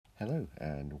Hello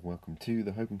and welcome to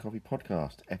the Hope and Coffee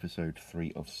podcast, episode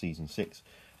 3 of season 6,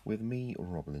 with me,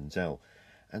 Rob Lindsell.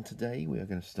 And today we are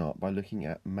going to start by looking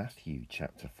at Matthew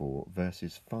chapter 4,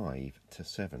 verses 5 to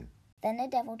 7. Then the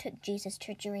devil took Jesus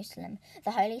to Jerusalem, the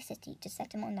holy city, to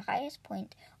set him on the highest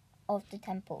point of the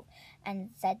temple, and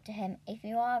said to him, "If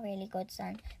you are really God's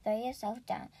son, throw yourself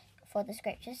down, for the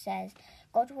scripture says,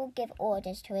 God will give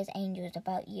orders to his angels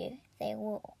about you. They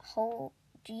will hold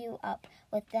you up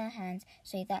with their hands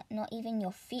so that not even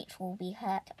your feet will be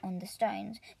hurt on the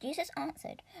stones." Jesus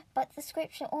answered, "But the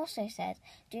scripture also says,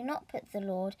 do not put the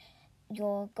Lord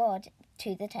your God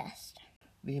to the test."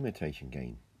 The Imitation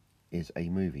Game is a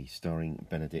movie starring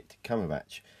Benedict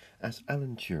Cumberbatch as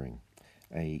Alan Turing,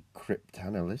 a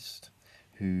cryptanalyst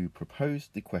who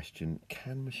proposed the question,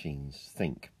 can machines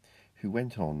think?, who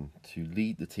went on to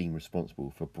lead the team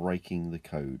responsible for breaking the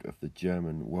code of the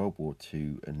German World War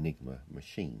II Enigma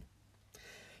machine.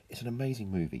 It's an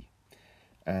amazing movie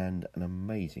and an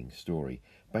amazing story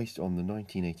based on the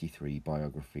 1983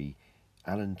 biography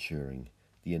Alan Turing,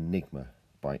 The Enigma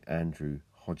by Andrew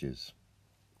Hodges.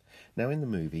 Now in the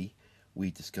movie,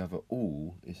 we discover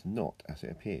all is not as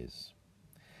it appears.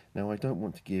 Now I don't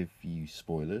want to give you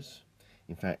spoilers.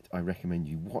 In fact, I recommend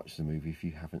you watch the movie if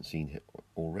you haven't seen it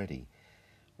already,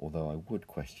 although I would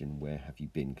question where have you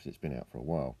been because it's been out for a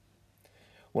while.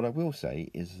 What I will say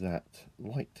is that,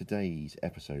 like today's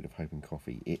episode of Hope and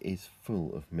Coffee, it is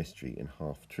full of mystery and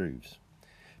half-truths,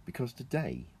 because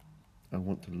today I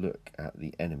want to look at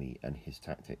the enemy and his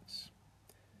tactics.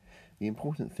 The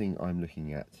important thing I'm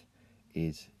looking at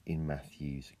is in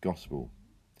Matthew's Gospel.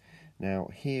 Now,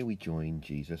 here we join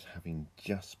Jesus having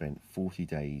just spent 40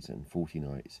 days and 40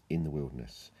 nights in the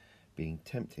wilderness, being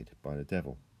tempted by the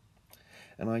devil.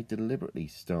 And I deliberately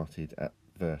started at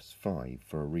verse 5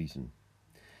 for a reason.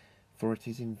 For it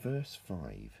is in verse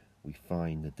 5 we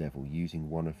find the devil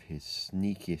using one of his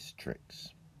sneakiest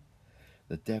tricks.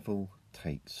 The devil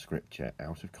takes scripture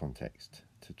out of context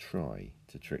to try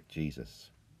to trick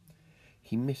Jesus.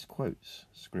 He misquotes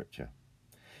scripture,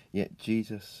 yet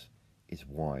Jesus is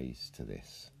wise to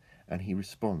this, and he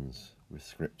responds with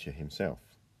scripture himself.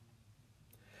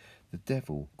 The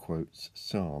devil quotes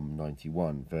Psalm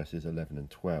 91 verses 11 and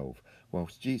 12,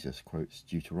 whilst Jesus quotes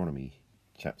Deuteronomy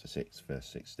chapter 6 verse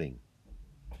 16.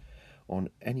 On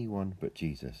anyone but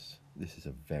Jesus, this is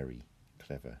a very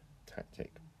clever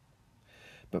tactic.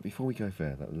 But before we go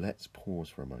further, let's pause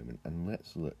for a moment and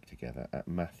let's look together at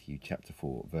Matthew chapter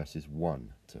 4 verses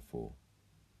 1 to 4.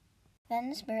 Then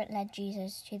the Spirit led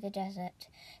Jesus to the desert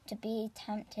to be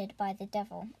tempted by the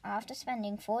devil. After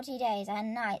spending 40 days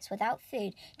and nights without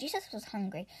food, Jesus was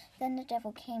hungry. Then the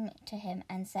devil came to him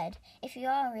and said, "If you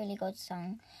are really God's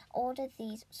son, order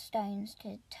these stones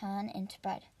to turn into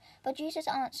bread." But Jesus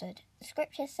answered, "The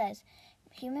scripture says,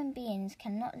 human beings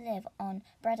cannot live on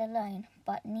bread alone,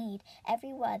 but need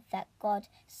every word that God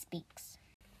speaks."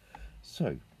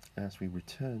 So, as we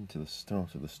return to the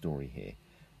start of the story here,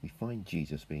 we find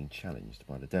Jesus being challenged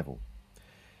by the devil.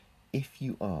 If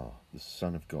you are the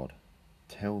Son of God,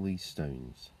 tell these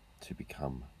stones to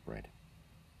become bread.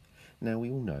 Now we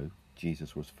all know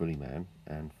Jesus was fully man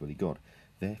and fully God,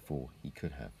 therefore he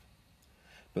could have.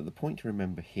 But the point to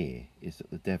remember here is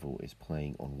that the devil is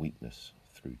playing on weakness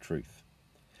through truth.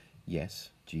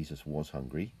 Yes, Jesus was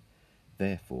hungry,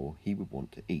 therefore he would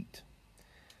want to eat.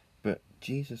 But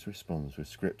Jesus responds with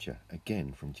scripture,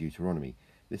 again from Deuteronomy,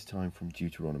 this time from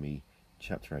Deuteronomy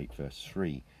chapter 8 verse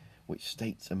 3, which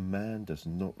states a man does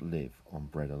not live on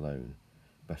bread alone,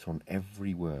 but on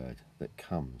every word that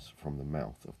comes from the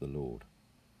mouth of the Lord.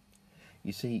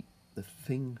 You see, the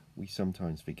thing we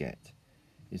sometimes forget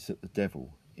is that the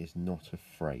devil is not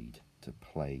afraid to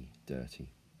play dirty.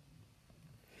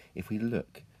 If we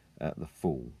look at the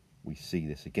fall, we see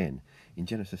this again. In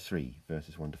Genesis 3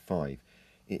 verses 1 to 5,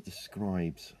 it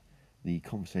describes the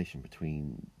conversation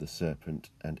between the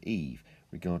serpent and Eve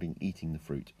regarding eating the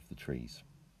fruit of the trees.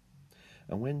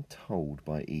 And when told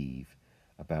by Eve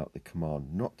about the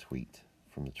command not to eat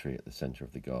from the tree at the centre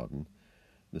of the garden,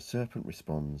 the serpent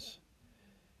responds,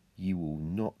 "You will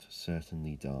not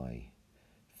certainly die,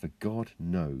 for God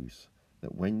knows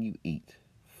that when you eat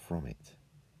from it,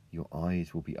 your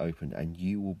eyes will be opened and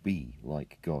you will be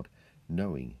like God,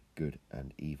 knowing good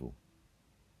and evil."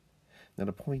 Now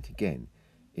the point again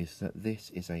is that this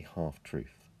is a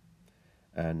half-truth,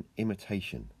 an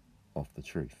imitation of the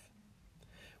truth.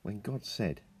 When God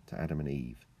said to Adam and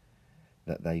Eve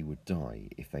that they would die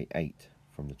if they ate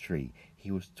from the tree,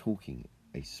 he was talking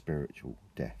a spiritual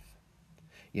death.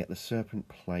 Yet the serpent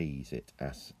plays it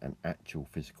as an actual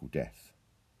physical death.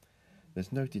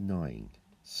 There's no denying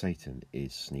Satan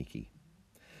is sneaky.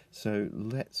 So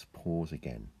let's pause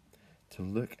again to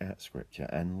look at Scripture,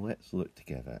 and let's look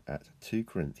together at 2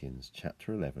 Corinthians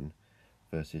chapter 11,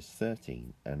 verses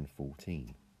 13 and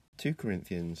 14. 2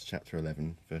 Corinthians chapter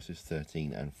 11, verses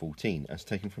 13 and 14, as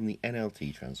taken from the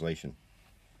NLT translation.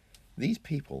 These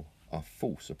people are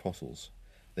false apostles.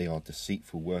 They are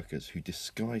deceitful workers who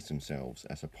disguise themselves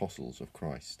as apostles of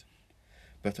Christ.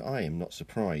 But I am not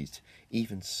surprised.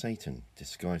 Even Satan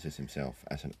disguises himself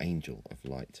as an angel of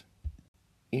light.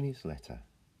 In his letter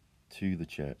to the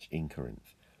church in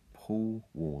Corinth, Paul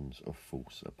warns of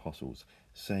false apostles,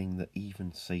 saying that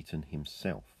even Satan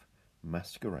himself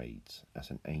masquerades as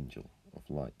an angel of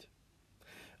light.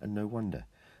 And no wonder.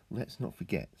 Let's not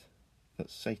forget that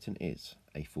Satan is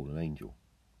a fallen angel.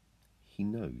 He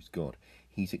knows God.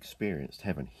 He's experienced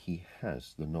heaven. He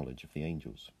has the knowledge of the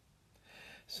angels.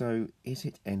 So is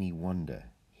it any wonder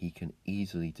he can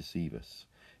easily deceive us,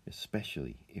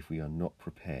 especially if we are not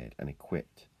prepared and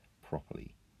equipped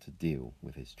properly to deal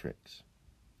with his tricks?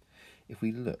 If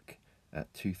we look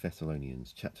at 2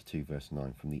 Thessalonians chapter 2 verse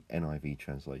 9 from the NIV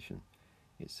translation,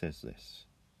 it says this: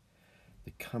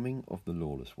 "The coming of the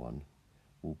lawless one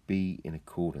will be in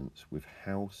accordance with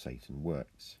how Satan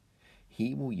works.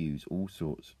 He will use all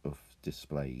sorts of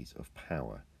displays of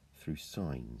power through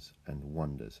signs and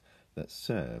wonders that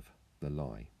serve the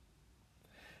lie."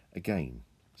 Again,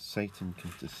 Satan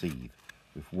can deceive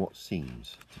with what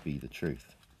seems to be the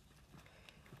truth.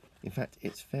 In fact,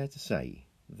 it's fair to say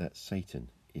that Satan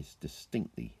is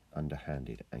distinctly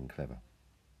underhanded and clever.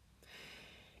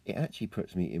 It actually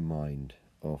puts me in mind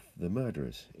of The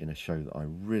Murderers, in a show that I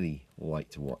really like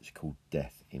to watch called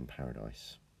Death in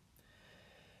Paradise.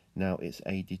 Now, it's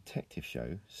a detective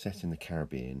show set in the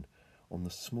Caribbean on the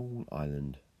small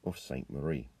island of Saint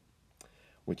Marie,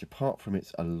 which, apart from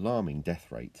its alarming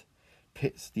death rate,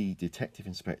 pits the detective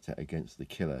inspector against the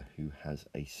killer, who has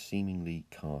a seemingly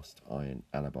cast iron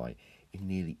alibi in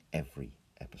nearly every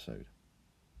episode.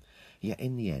 Yet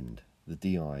in the end, the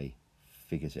DI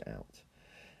figures it out,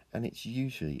 and it's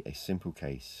usually a simple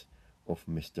case of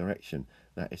misdirection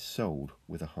that is sold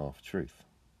with a half-truth.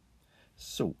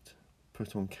 Salt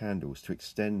put on candles to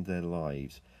extend their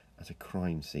lives at a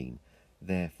crime scene,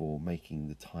 therefore making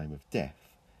the time of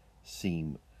death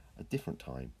seem a different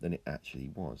time than it actually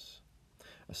was.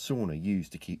 A sauna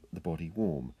used to keep the body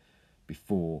warm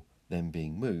before then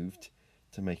being moved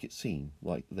to make it seem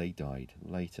like they died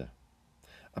later.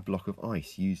 A block of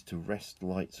ice used to rest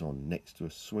lights on next to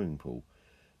a swimming pool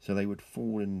so they would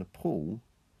fall in the pool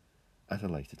at a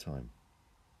later time.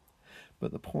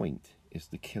 But the point is,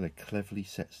 the killer cleverly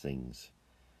sets things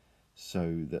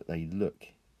so that they look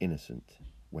innocent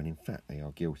when in fact they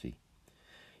are guilty.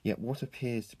 Yet what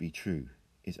appears to be true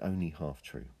is only half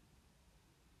true.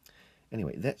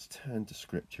 Anyway, let's turn to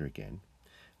Scripture again,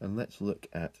 and let's look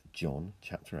at John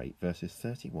chapter 8 verses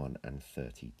 31 and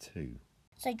 32.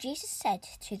 So Jesus said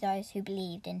to those who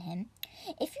believed in him,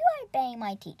 "If you obey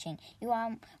my teaching, you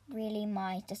are really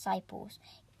my disciples.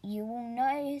 You will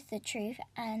know the truth,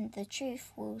 and the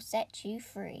truth will set you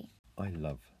free." I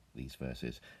love these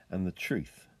verses. And the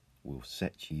truth will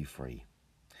set you free.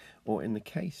 Or in the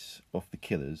case of the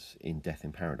killers in Death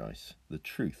in Paradise, the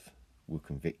truth will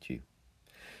convict you.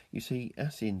 You see,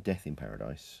 as in Death in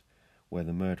Paradise, where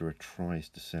the murderer tries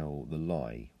to sell the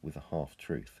lie with a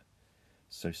half-truth,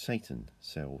 so Satan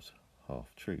sells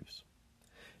half-truths.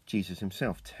 Jesus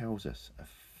himself tells us a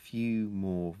few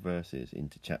more verses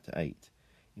into chapter 8,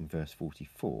 in verse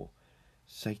 44,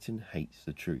 Satan hates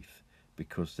the truth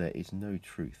because there is no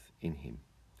truth in him.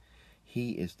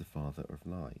 He is the father of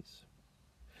lies,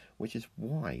 which is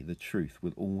why the truth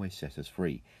will always set us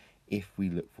free if we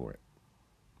look for it.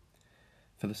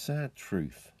 For the sad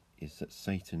truth is that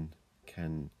Satan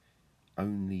can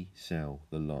only sell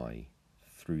the lie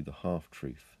through the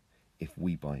half-truth if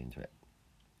we buy into it.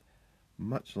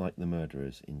 Much like the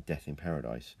murderers in Death in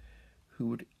Paradise, who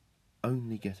would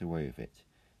only get away with it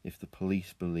if the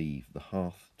police believe the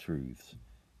half-truths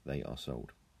they are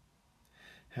sold.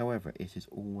 However, it is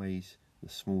always the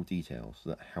small details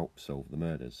that help solve the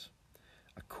murders.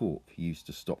 A cork used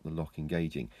to stop the lock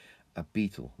engaging, a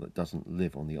beetle that doesn't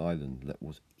live on the island that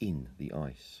was in the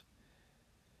ice.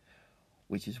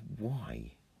 Which is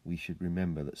why we should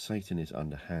remember that Satan is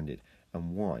underhanded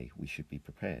and why we should be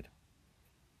prepared.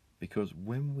 Because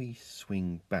when we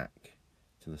swing back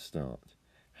to the start,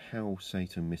 how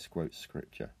Satan misquotes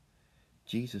Scripture,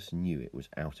 Jesus knew it was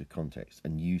out of context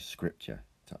and used Scripture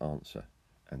to answer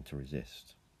and to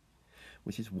resist.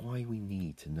 Which is why we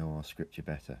need to know our Scripture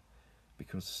better,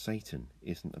 because Satan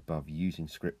isn't above using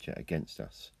Scripture against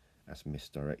us as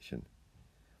misdirection.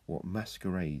 What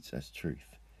masquerades as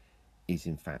truth is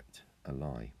in fact a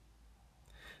lie.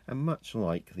 And much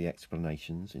like the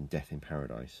explanations in Death in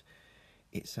Paradise,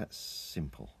 it's that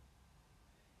simple.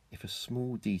 If a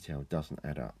small detail doesn't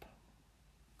add up,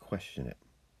 question it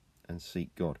and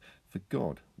seek God, for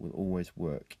God will always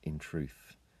work in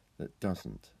truth that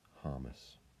doesn't harm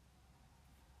us.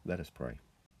 Let us pray.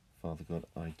 Father God,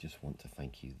 I just want to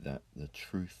thank you that the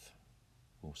truth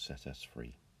will set us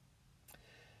free.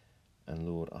 And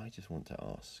Lord, I just want to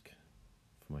ask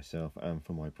for myself and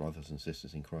for my brothers and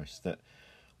sisters in Christ that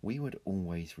we would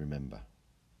always remember,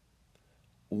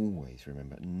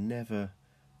 never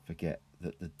forget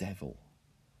that the devil,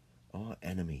 our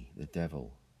enemy, the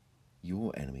devil,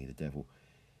 your enemy, the devil,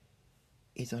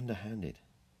 is underhanded.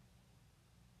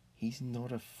 He's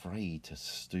not afraid to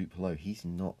stoop low. He's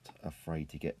not afraid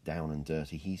to get down and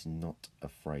dirty. He's not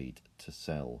afraid to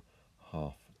sell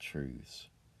half-truths.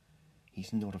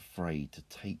 He's not afraid to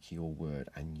take your word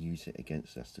and use it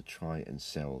against us to try and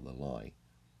sell the lie.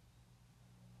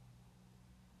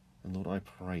 And Lord, I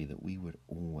pray that we would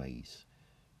always,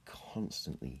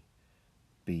 constantly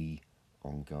be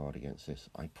on guard against this.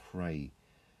 I pray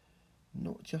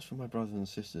not just for my brothers and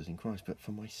sisters in Christ, but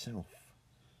for myself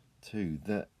too,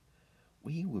 that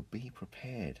we would be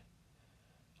prepared.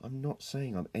 I'm not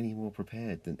saying I'm any more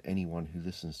prepared than anyone who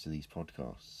listens to these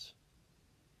podcasts.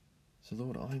 So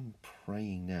Lord, I'm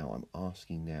praying now, I'm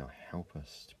asking now, help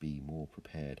us to be more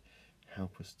prepared.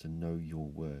 Help us to know your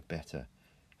word better.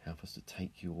 Help us to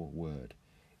take your word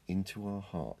into our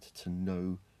heart, to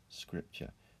know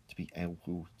Scripture, to be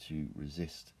able to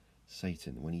resist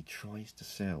Satan when he tries to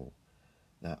sell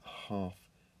that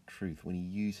half-truth, when he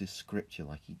uses Scripture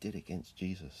like he did against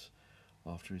Jesus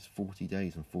after his 40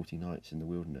 days and 40 nights in the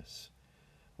wilderness,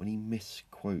 when he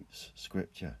misquotes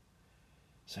Scripture,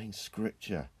 saying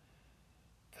Scripture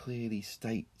clearly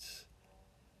states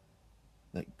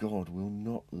that God will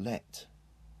not let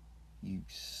you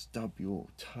stub your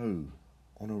toe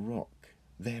on a rock.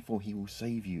 Therefore he will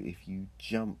save you if you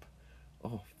jump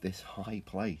off this high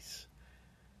place.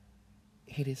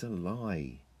 It is a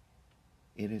lie.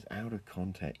 It is out of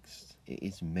context. It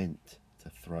is meant to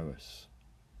throw us.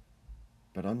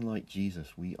 But unlike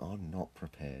Jesus, we are not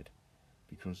prepared,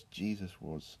 because Jesus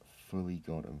was fully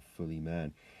God and fully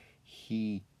man.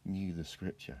 He knew the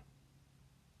Scripture,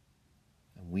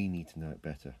 and we need to know it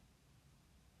better.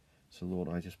 So Lord,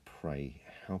 I just pray,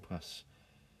 help us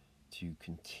to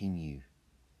continue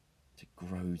to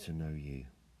grow to know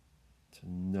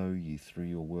you through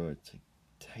your word, to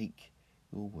take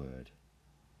your word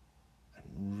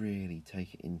and really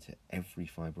take it into every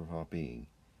fibre of our being,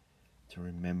 to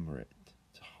remember it,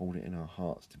 to hold it in our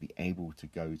hearts, to be able to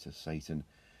go to Satan,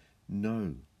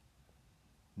 no,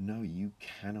 you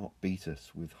cannot beat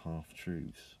us with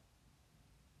half-truths,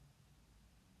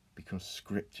 because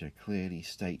Scripture clearly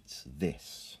states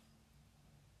this.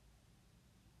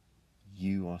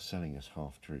 You are selling us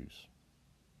half-truths.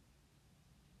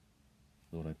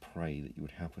 Lord, I pray that you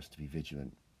would help us to be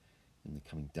vigilant in the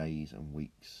coming days and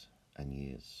weeks and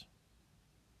years.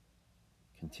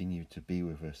 Continue to be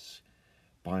with us,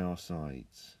 by our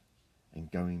sides,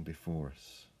 and going before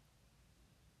us,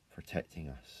 protecting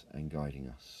us and guiding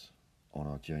us on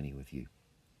our journey with you.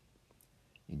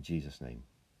 In Jesus' name,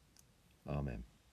 Amen.